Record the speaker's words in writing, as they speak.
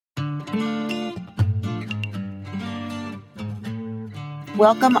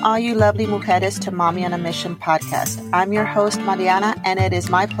Welcome, all you lovely mujeres, to Mommy on a Mission podcast. I'm your host, Mariana, and it is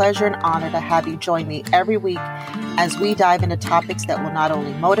my pleasure and honor to have you join me every week as we dive into topics that will not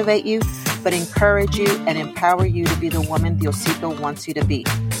only motivate you, but encourage you and empower you to be the woman Diosito wants you to be.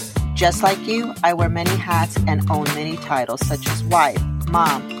 Just like you, I wear many hats and own many titles, such as wife,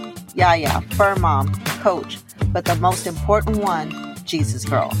 mom, yaya, fur mom, coach, but the most important one, Jesus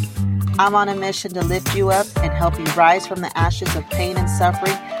girl. I'm on a mission to lift you up and help you rise from the ashes of pain and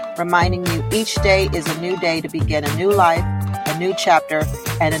suffering, reminding you each day is a new day to begin a new life, a new chapter,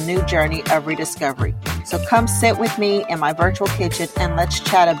 and a new journey of rediscovery. So come sit with me in my virtual kitchen and let's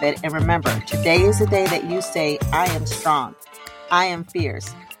chat a bit. And remember, today is the day that you say, I am strong, I am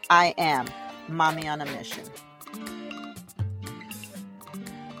fierce, I am Mommy on a Mission.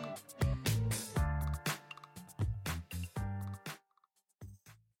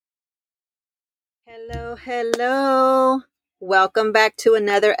 Hello. Welcome back to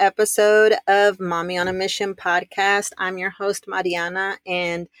another episode of Mommy on a Mission podcast. I'm your host, Mariana.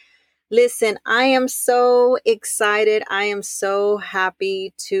 And listen, I am so excited. I am so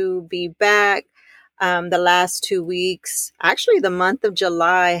happy to be back. The last 2 weeks, actually the month of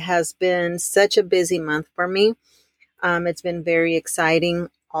July has been such a busy month for me. It's been very exciting.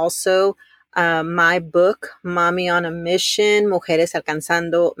 Also, my book, Mommy on a Mission, Mujeres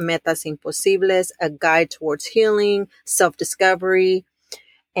Alcanzando Metas Imposibles, a guide towards healing, self-discovery,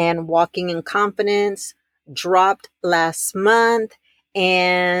 and walking in confidence, dropped last month.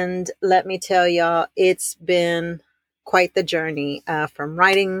 And let me tell y'all, it's been quite the journey from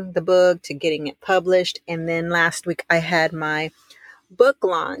writing the book to getting it published. And then last week I had my book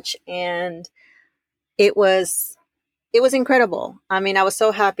launch, and it was incredible. I mean, I was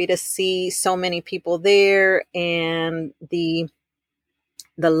so happy to see so many people there, and the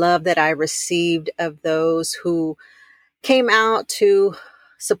love that I received of those who came out to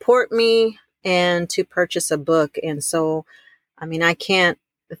support me and to purchase a book. And so, I mean, I can't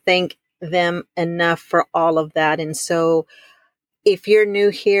thank them enough for all of that. And so if you're new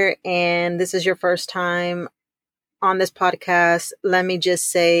here and this is your first time on this podcast, let me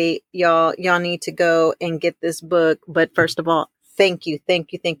just say, y'all need to go and get this book. But first of all, thank you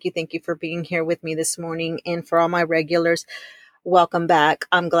for being here with me this morning. And for all my regulars, welcome back.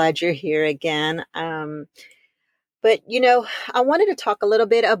 I'm glad you're here again. But I wanted to talk a little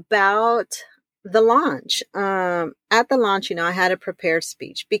bit about the launch. At the launch, I had a prepared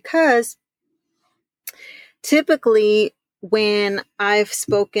speech because typically when I've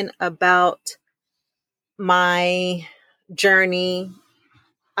spoken about my journey,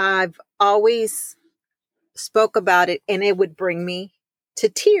 I've always spoke about it and it would bring me to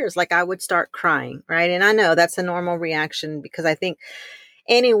tears. Like I would start crying, right? And I know that's a normal reaction because I think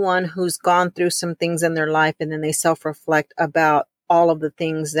anyone who's gone through some things in their life and then they self-reflect about all of the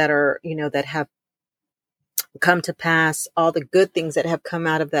things that are, that have come to pass, all the good things that have come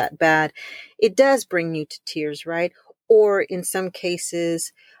out of that bad, it does bring you to tears, right? Or in some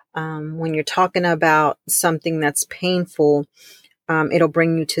cases, when you're talking about something that's painful, it'll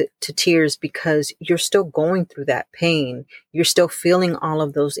bring you to tears because you're still going through that pain. You're still feeling all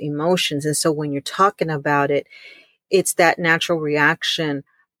of those emotions. And so when you're talking about it, it's that natural reaction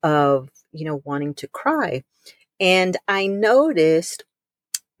of, wanting to cry. And I noticed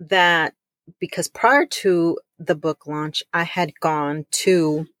that because prior to the book launch, I had gone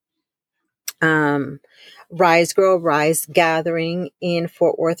to Rise Girl Rise gathering in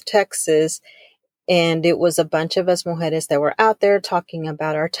Fort Worth, Texas. And it was a bunch of us mujeres that were out there talking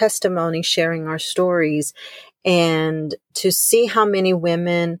about our testimony, sharing our stories, and to see how many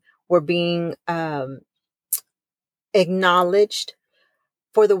women were being acknowledged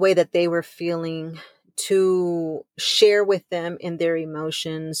for the way that they were feeling, to share with them in their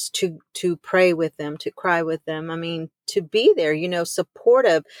emotions, to pray with them, to cry with them. I mean, to be there,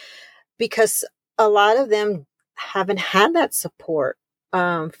 supportive, because a lot of them haven't had that support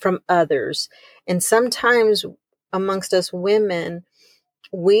from others. And sometimes amongst us women,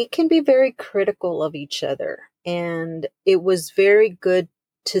 we can be very critical of each other. And it was very good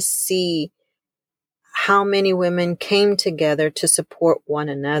to see how many women came together to support one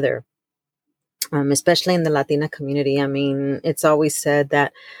another, especially in the Latina community. I mean, it's always said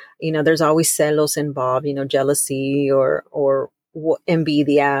that, there's always celos involved, jealousy or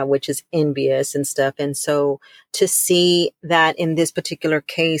envidia, which is envious and stuff. And so to see that in this particular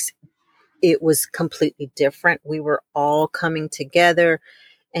case, it was completely different. We were all coming together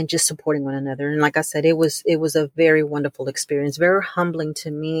and just supporting one another. And like I said, it was a very wonderful experience, very humbling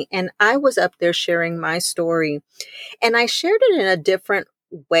to me. And I was up there sharing my story, and I shared it in a different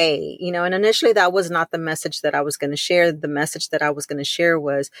way, and initially that was not the message that I was going to share. The message that I was going to share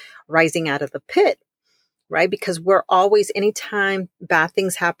was rising out of the pit, right? Because we're always, anytime bad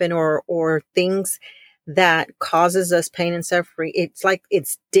things happen or things that causes us pain and suffering, it's like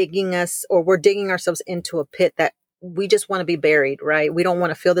it's digging us, or we're digging ourselves into a pit that we just want to be buried, right? We don't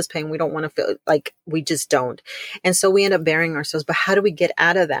want to feel this pain. We don't want to feel like, we just don't. And so we end up burying ourselves. But how do we get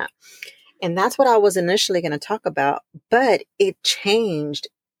out of that? And that's what I was initially going to talk about, but it changed.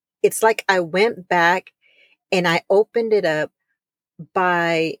 It's like I went back and I opened it up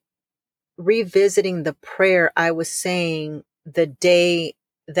by revisiting the prayer I was saying the day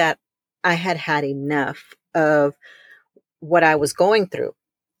that I had had enough of what I was going through.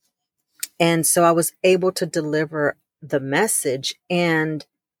 And so I was able to deliver the message and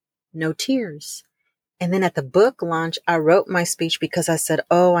no tears. And then at the book launch, I wrote my speech because I said,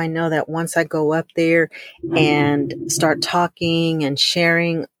 oh, I know that once I go up there and start talking and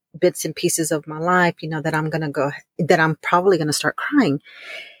sharing bits and pieces of my life, that I'm probably going to start crying.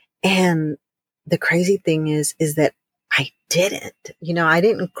 And the crazy thing is that I didn't, I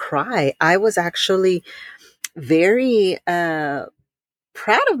didn't cry. I was actually very,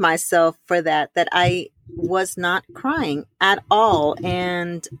 proud of myself for that I was not crying at all.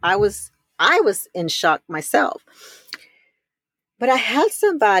 And I was in shock myself. But I had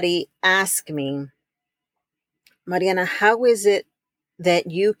somebody ask me, Mariana, how is it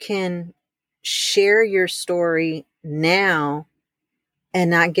that you can share your story now and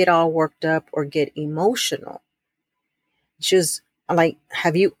not get all worked up or get emotional? Just like,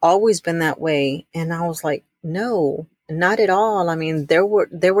 have you always been that way? And I was like, no, not at all. I mean, there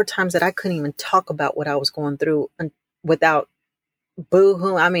were times that I couldn't even talk about what I was going through without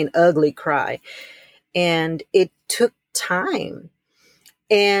boo-hoo, ugly cry. And it took time.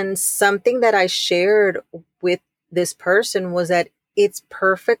 And something that I shared with this person was that it's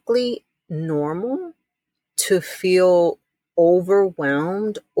perfectly normal to feel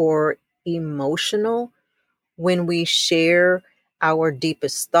overwhelmed or emotional when we share our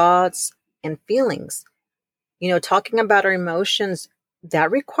deepest thoughts and feelings. Talking about our emotions,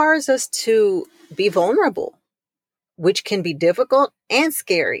 that requires us to be vulnerable, which can be difficult and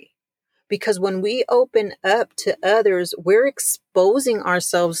scary. Because when we open up to others, we're exposing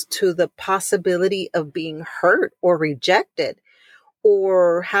ourselves to the possibility of being hurt or rejected,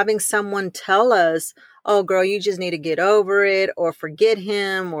 or having someone tell us, oh, girl, you just need to get over it, or forget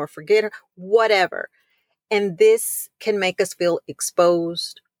him, or forget her, whatever. And this can make us feel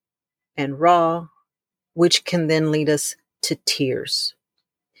exposed and raw, which can then lead us to tears.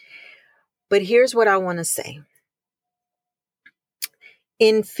 But here's what I want to say.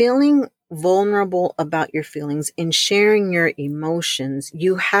 In feeling vulnerable about your feelings, in sharing your emotions,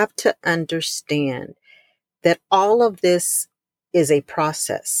 you have to understand that all of this is a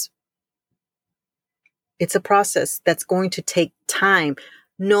process. It's a process that's going to take time.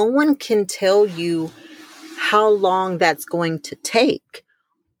 No one can tell you how long that's going to take,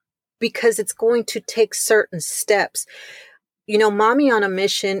 because it's going to take certain steps. Mommy on a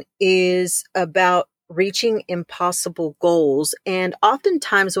Mission is about reaching impossible goals. And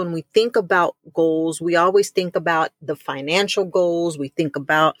oftentimes when we think about goals, we always think about the financial goals, we think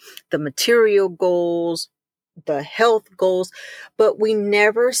about the material goals, the health goals, but we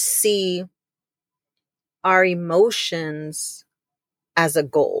never see our emotions as a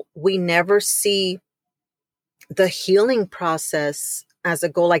goal. We never see the healing process as a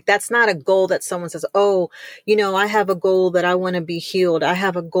goal. Like, that's not a goal that someone says, oh, I have a goal that I want to be healed. I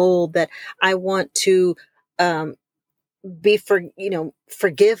have a goal that I want to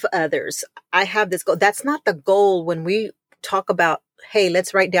forgive others. I have this goal. That's not the goal. When we talk about, hey,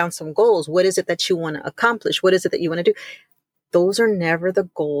 let's write down some goals. What is it that you want to accomplish? What is it that you want to do? Those are never the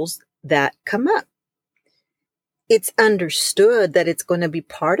goals that come up. It's understood that it's going to be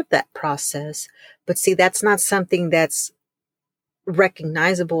part of that process. But see, that's not something that's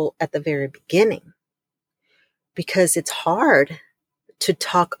recognizable at the very beginning, because it's hard to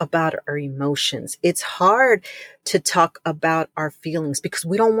talk about our emotions. It's hard to talk about our feelings because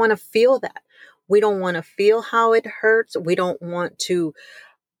we don't want to feel that. We don't want to feel how it hurts. We don't want to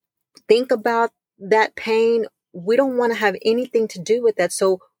think about that pain. We don't want to have anything to do with that.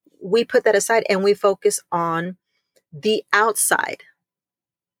 So we put that aside and we focus on the outside,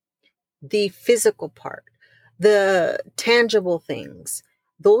 the physical part, the tangible things.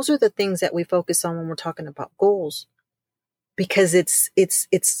 Those are the things that we focus on when we're talking about goals, because it's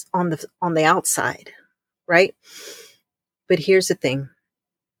on the outside, right? But here's the thing.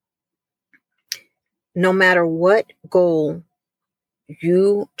 No matter what goal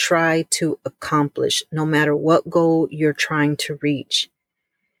you try to accomplish, no matter what goal you're trying to reach,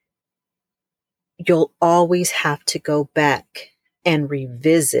 you'll always have to go back and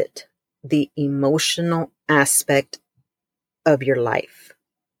revisit the emotional aspect of your life.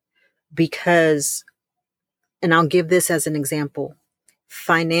 Because, and I'll give this as an example,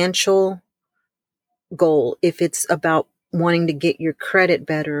 financial goal, if it's about wanting to get your credit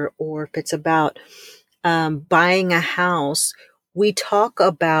better, or if it's about buying a house, we talk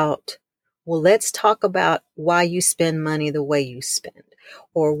about, well, let's talk about why you spend money the way you spend,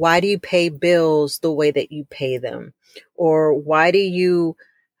 or why do you pay bills the way that you pay them, or why do you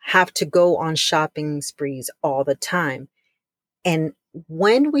have to go on shopping sprees all the time? And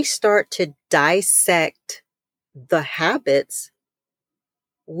when we start to dissect the habits,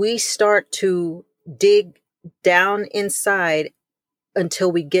 we start to dig down inside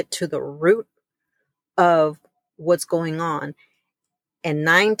until we get to the root of what's going on. And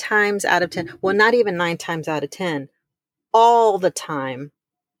 9 times out of 10, well, not even 9 times out of 10, all the time,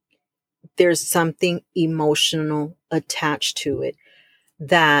 there's something emotional attached to it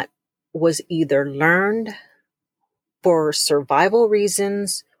that was either learned for survival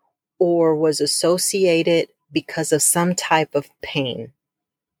reasons or was associated because of some type of pain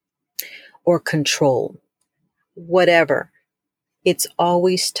or control, whatever. It's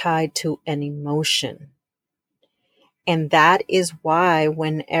always tied to an emotion. And that is why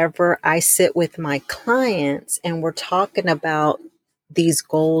whenever I sit with my clients and we're talking about these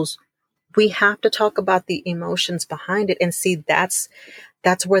goals, we have to talk about the emotions behind it. And see, that's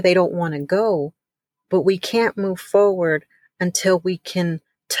where they don't want to go. But we can't move forward until we can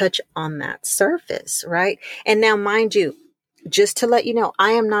touch on that surface, right? And now, mind you, just to let you know,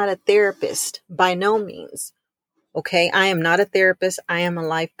 I am not a therapist by no means. Okay. I am not a therapist. I am a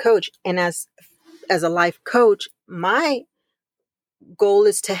life coach. And as a life coach, my goal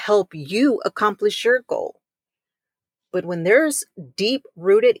is to help you accomplish your goal. But when there's deep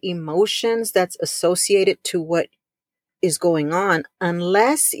rooted emotions that's associated to what is going on,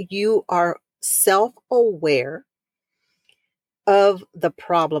 unless you are self-aware of the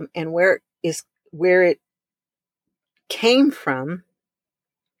problem and where it came from,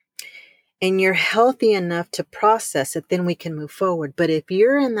 and you're healthy enough to process it, then we can move forward. But if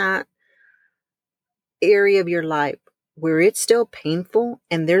you're in that area of your life where it's still painful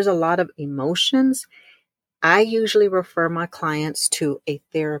and there's a lot of emotions, I usually refer my clients to a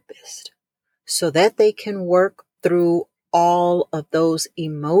therapist so that they can work through all of those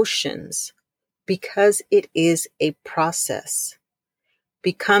emotions, because it is a process.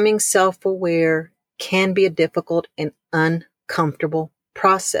 Becoming self-aware can be a difficult and uncomfortable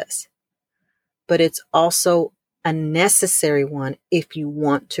process, but it's also a necessary one if you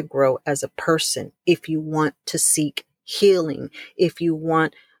want to grow as a person, if you want to seek healing, if you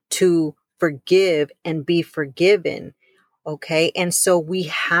want to forgive and be forgiven. Okay. And so we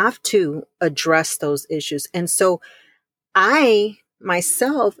have to address those issues. And so I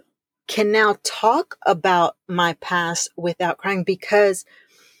myself can now talk about my past without crying, because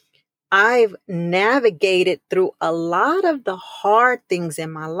I've navigated through a lot of the hard things in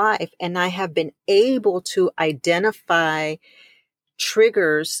my life, and I have been able to identify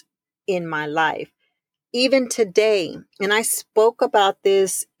triggers in my life. Even today, and I spoke about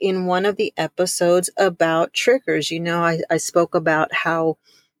this in one of the episodes about triggers. I spoke about how,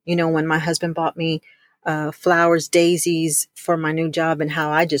 when my husband bought me flowers, daisies for my new job, and how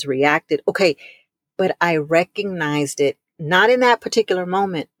I just reacted. Okay, but I recognized it, not in that particular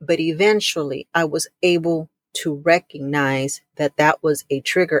moment, but eventually I was able to recognize that that was a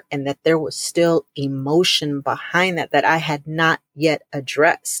trigger and that there was still emotion behind that I had not yet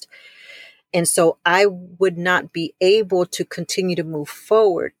addressed. And so I would not be able to continue to move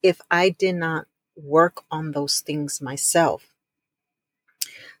forward if I did not work on those things myself.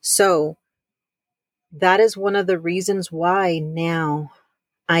 So that is one of the reasons why now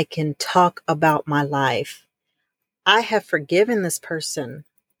I can talk about my life. I have forgiven this person.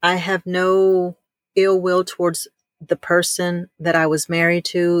 I have no ill will towards the person that I was married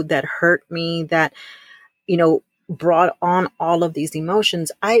to, that hurt me, that, brought on all of these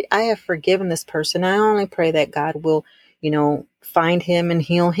emotions. I have forgiven this person. I only pray that God will, find him and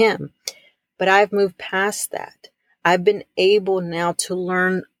heal him. But I've moved past that. I've been able now to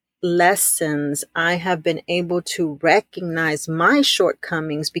learn lessons. I have been able to recognize my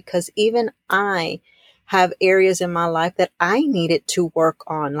shortcomings, because even I have areas in my life that I needed to work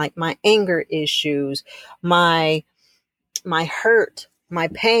on, like my anger issues, my hurt, my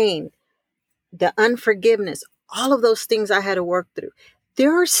pain, the unforgiveness, all of those things I had to work through.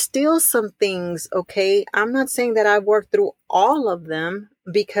 There are still some things, okay? I'm not saying that I've worked through all of them,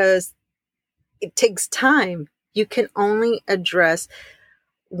 because it takes time. You can only address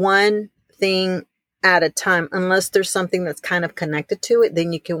one thing at a time, unless there's something that's kind of connected to it,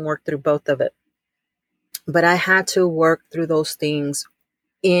 then you can work through both of it. But I had to work through those things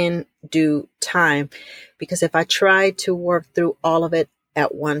in due time, because if I tried to work through all of it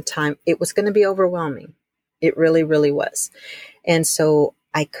at one time, it was going to be overwhelming. It really, really was. And so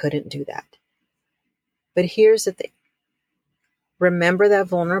I couldn't do that. But here's the thing. Remember that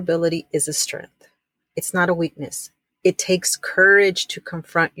vulnerability is a strength. It's not a weakness. It takes courage to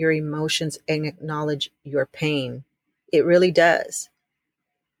confront your emotions and acknowledge your pain. It really does.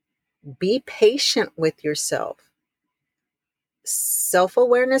 Be patient with yourself.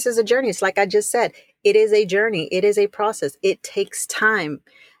 Self-awareness is a journey. It's like I just said, it is a journey. It is a process. It takes time,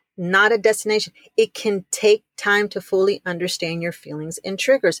 not a destination. It can take time to fully understand your feelings and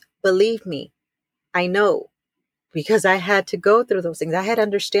triggers. Believe me, I know, because I had to go through those things. I had to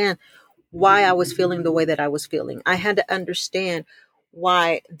understand why I was feeling the way that I was feeling. I had to understand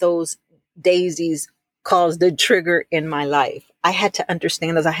why those daisies caused a trigger in my life. I had to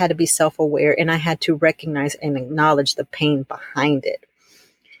understand those. I had to be self-aware, and I had to recognize and acknowledge the pain behind it.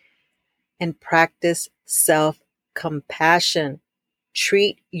 And practice self-compassion.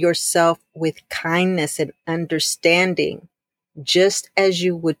 Treat yourself with kindness and understanding, just as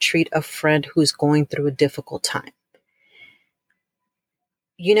you would treat a friend who's going through a difficult time.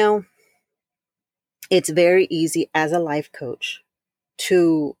 You know, it's very easy as a life coach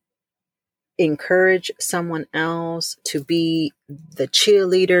to encourage someone else, to be the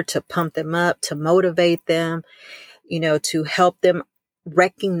cheerleader, to pump them up, to motivate them, to help them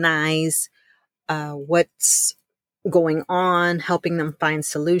recognize what's going on, helping them find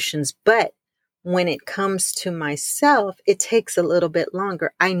solutions. But when it comes to myself, it takes a little bit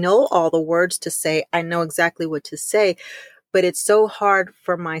longer. I know all the words to say. I know exactly what to say, but it's so hard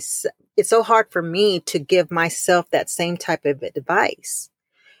for me to give myself that same type of advice,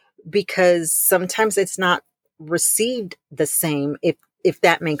 because sometimes it's not received the same, if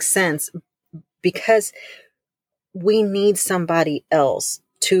that makes sense, because we need somebody else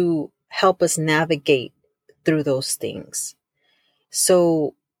to help us navigate through those things.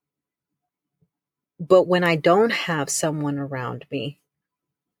 So, but when I don't have someone around me,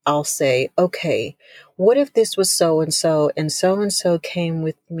 I'll say, okay, what if this was so and so came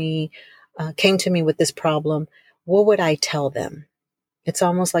to me with this problem? What would I tell them? It's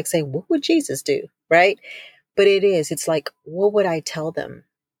almost like saying, what would Jesus do? Right? But it's like, what would I tell them?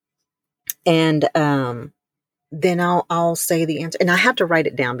 And, then I'll say the answer, and I have to write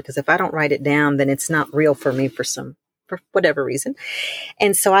it down, because if I don't write it down, then it's not real for me for whatever reason.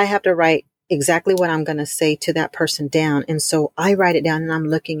 And so I have to write exactly what I'm going to say to that person down. And so I write it down, and I'm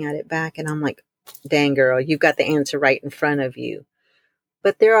looking at it back, and I'm like, dang girl, you've got the answer right in front of you.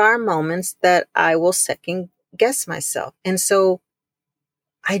 But there are moments that I will second guess myself. And so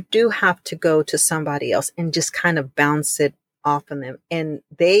I do have to go to somebody else and just kind of bounce it off on them. And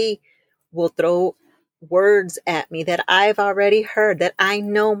they will throw words at me that I've already heard, that I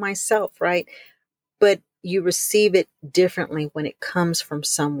know myself, right? But you receive it differently when it comes from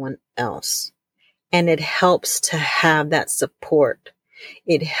someone else. And it helps to have that support.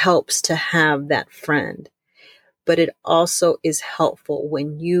 It helps to have that friend. But it also is helpful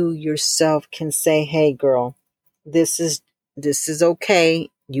when you yourself can say, hey girl, this is okay.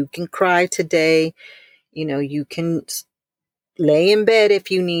 You can cry today. You can lay in bed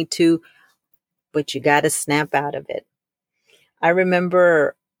if you need to, but you got to snap out of it. I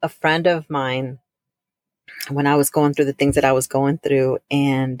remember a friend of mine, when I was going through the things that I was going through,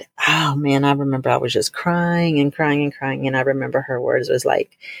 and oh man, I remember I was just crying and crying and crying. And I remember her words was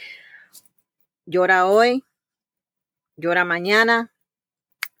like, llora hoy, llora mañana,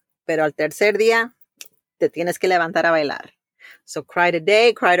 pero al tercer día te tienes que levantar a bailar. So cry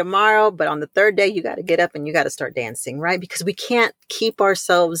today, cry tomorrow, but on the third day, you got to get up and you got to start dancing, right? Because we can't keep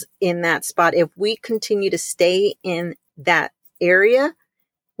ourselves in that spot. If we continue to stay in that area,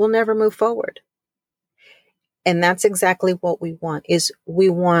 we'll never move forward. And that's exactly what we want, is we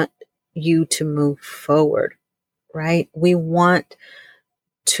want you to move forward, right? We want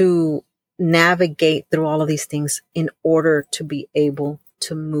to navigate through all of these things in order to be able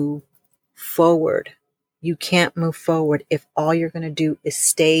to move forward. You can't move forward if all you're going to do is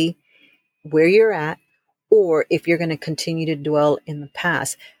stay where you're at, or if you're going to continue to dwell in the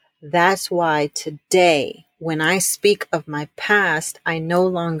past. That's why today, when I speak of my past, I no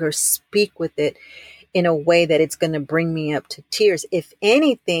longer speak with it in a way that it's going to bring me up to tears. If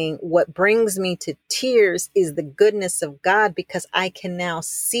anything, what brings me to tears is the goodness of God, because I can now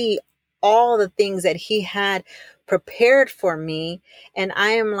see all the things that He had prepared for me. And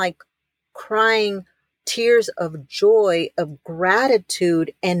I am like crying tears of joy, of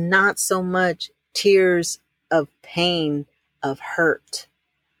gratitude, and not so much tears of pain, of hurt.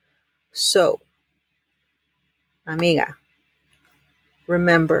 So, amiga,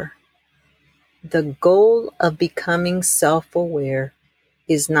 remember, the goal of becoming self-aware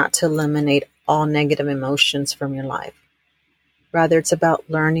is not to eliminate all negative emotions from your life. Rather, it's about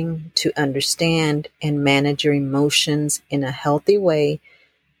learning to understand and manage your emotions in a healthy way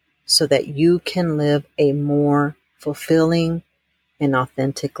so that you can live a more fulfilling and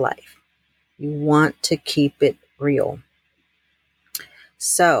authentic life. You want to keep it real.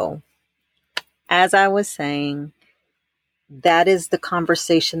 So, as I was saying, that is the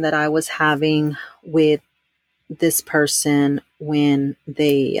conversation that I was having with this person when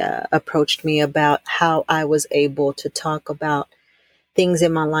they approached me about how I was able to talk about things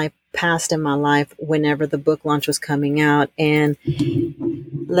in my life, past in my life, whenever the book launch was coming out. And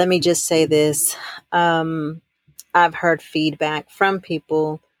let me just say this. I've heard feedback from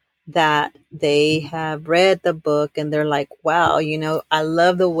people that they have read the book and they're like, wow, I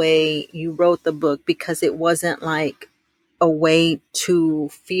love the way you wrote the book, because it wasn't like a way to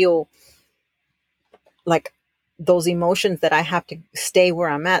feel like those emotions that I have to stay where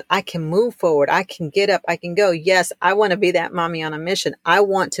I'm at. I can move forward. I can get up. I can go. Yes, I want to be that mommy on a mission. I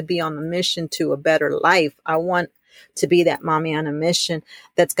want to be on the mission to a better life. I want to be that mommy on a mission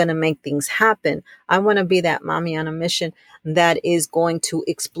that's going to make things happen. I want to be that mommy on a mission that is going to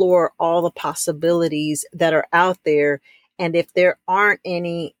explore all the possibilities that are out there. And if there aren't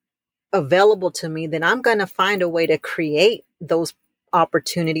any available to me, then I'm going to find a way to create those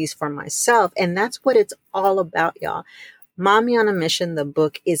opportunities for myself. And that's what it's all about, y'all. Mommy on a Mission, the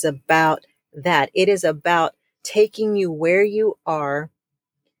book, is about that. It is about taking you where you are,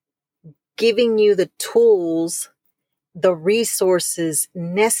 giving you the tools, the resources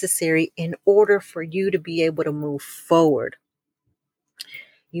necessary in order for you to be able to move forward.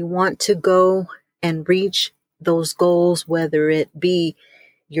 You want to go and reach those goals, whether it be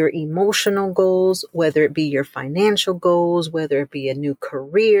your emotional goals, whether it be your financial goals, whether it be a new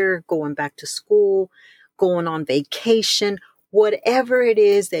career, going back to school, going on vacation, whatever it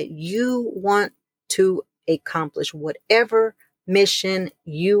is that you want to accomplish, whatever mission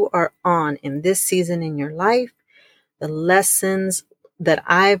you are on in this season in your life, the lessons that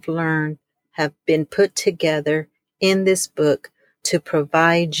I've learned have been put together in this book to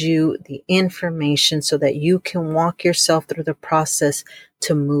provide you the information so that you can walk yourself through the process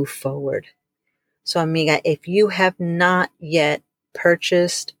to move forward. So, amiga, if you have not yet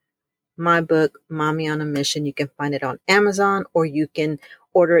purchased my book, Mommy on a Mission, you can find it on Amazon, or you can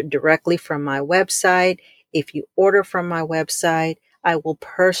order it directly from my website. If you order from my website, I will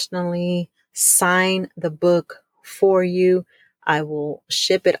personally sign the book for you. I will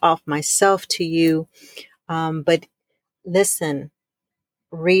ship it off myself to you. But listen,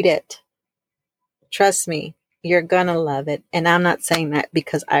 read it. Trust me, you're going to love it. And I'm not saying that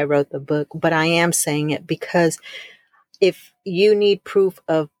because I wrote the book, but I am saying it because if you need proof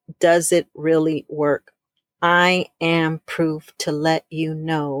of does it really work, I am proof to let you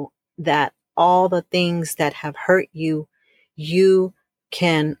know that all the things that have hurt you, you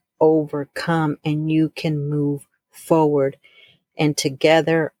can overcome and you can move forward. And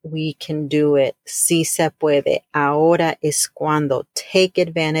together we can do it. Si se puede. Ahora es cuando. Take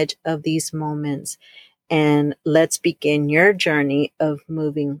advantage of these moments and let's begin your journey of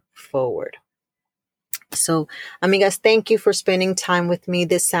moving forward. So, amigas, thank you for spending time with me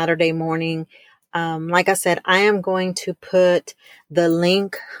this Saturday morning. Like I said, I am going to put the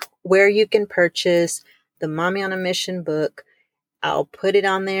link where you can purchase the Mommy on a Mission book. I'll put it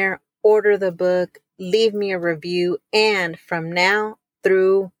on there. Order the book. Leave me a review. And from now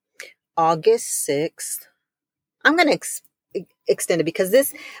through August 6th, I'm going to extend it because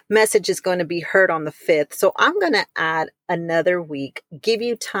this message is going to be heard on the 5th. So I'm going to add another week, give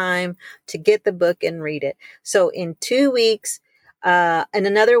you time to get the book and read it. So in 2 weeks, in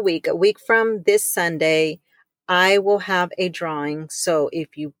another week, a week from this Sunday, I will have a drawing. So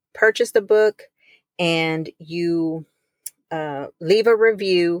if you purchase the book and you leave a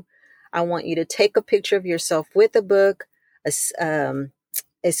review, I want you to take a picture of yourself with the book, a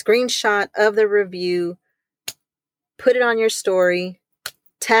screenshot of the review, put it on your story,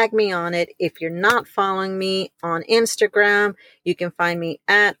 tag me on it. If you're not following me on Instagram, you can find me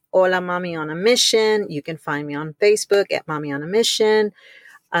at Hola Mommy on a Mission. You can find me on Facebook at Mommy on a Mission.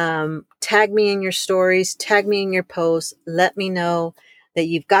 Tag me in your stories, tag me in your posts. Let me know that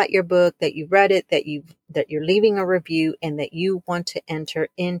you've got your book, that you read it, that you're leaving a review, and that you want to enter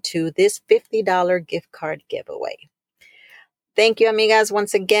into this $50 gift card giveaway. Thank you, amigas,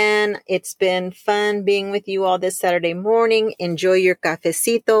 once again. It's been fun being with you all this Saturday morning. Enjoy your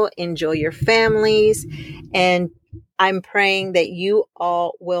cafecito, enjoy your families, and I'm praying that you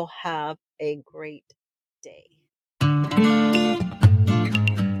all will have a great day.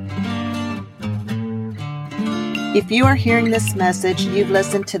 If you are hearing this message, you've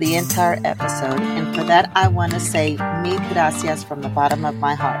listened to the entire episode, and for that I want to say mil gracias from the bottom of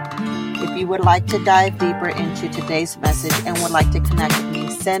my heart. If you would like to dive deeper into today's message and would like to connect with me,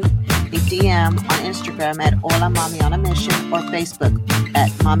 send a DM on Instagram at Hola Mommy on a Mission or Facebook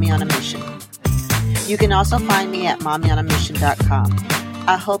at Mommy on a Mission. You can also find me at mommyonamission.com.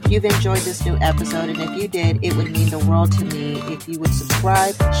 I hope you've enjoyed this new episode, and if you did, it would mean the world to me if you would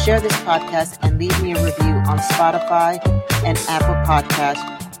subscribe, share this podcast, and leave me a review on Spotify and Apple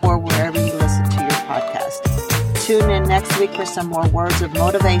Podcasts or wherever you listen to your podcast. Tune in next week for some more words of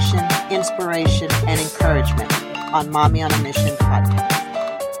motivation, inspiration, and encouragement on Mommy on a Mission podcast.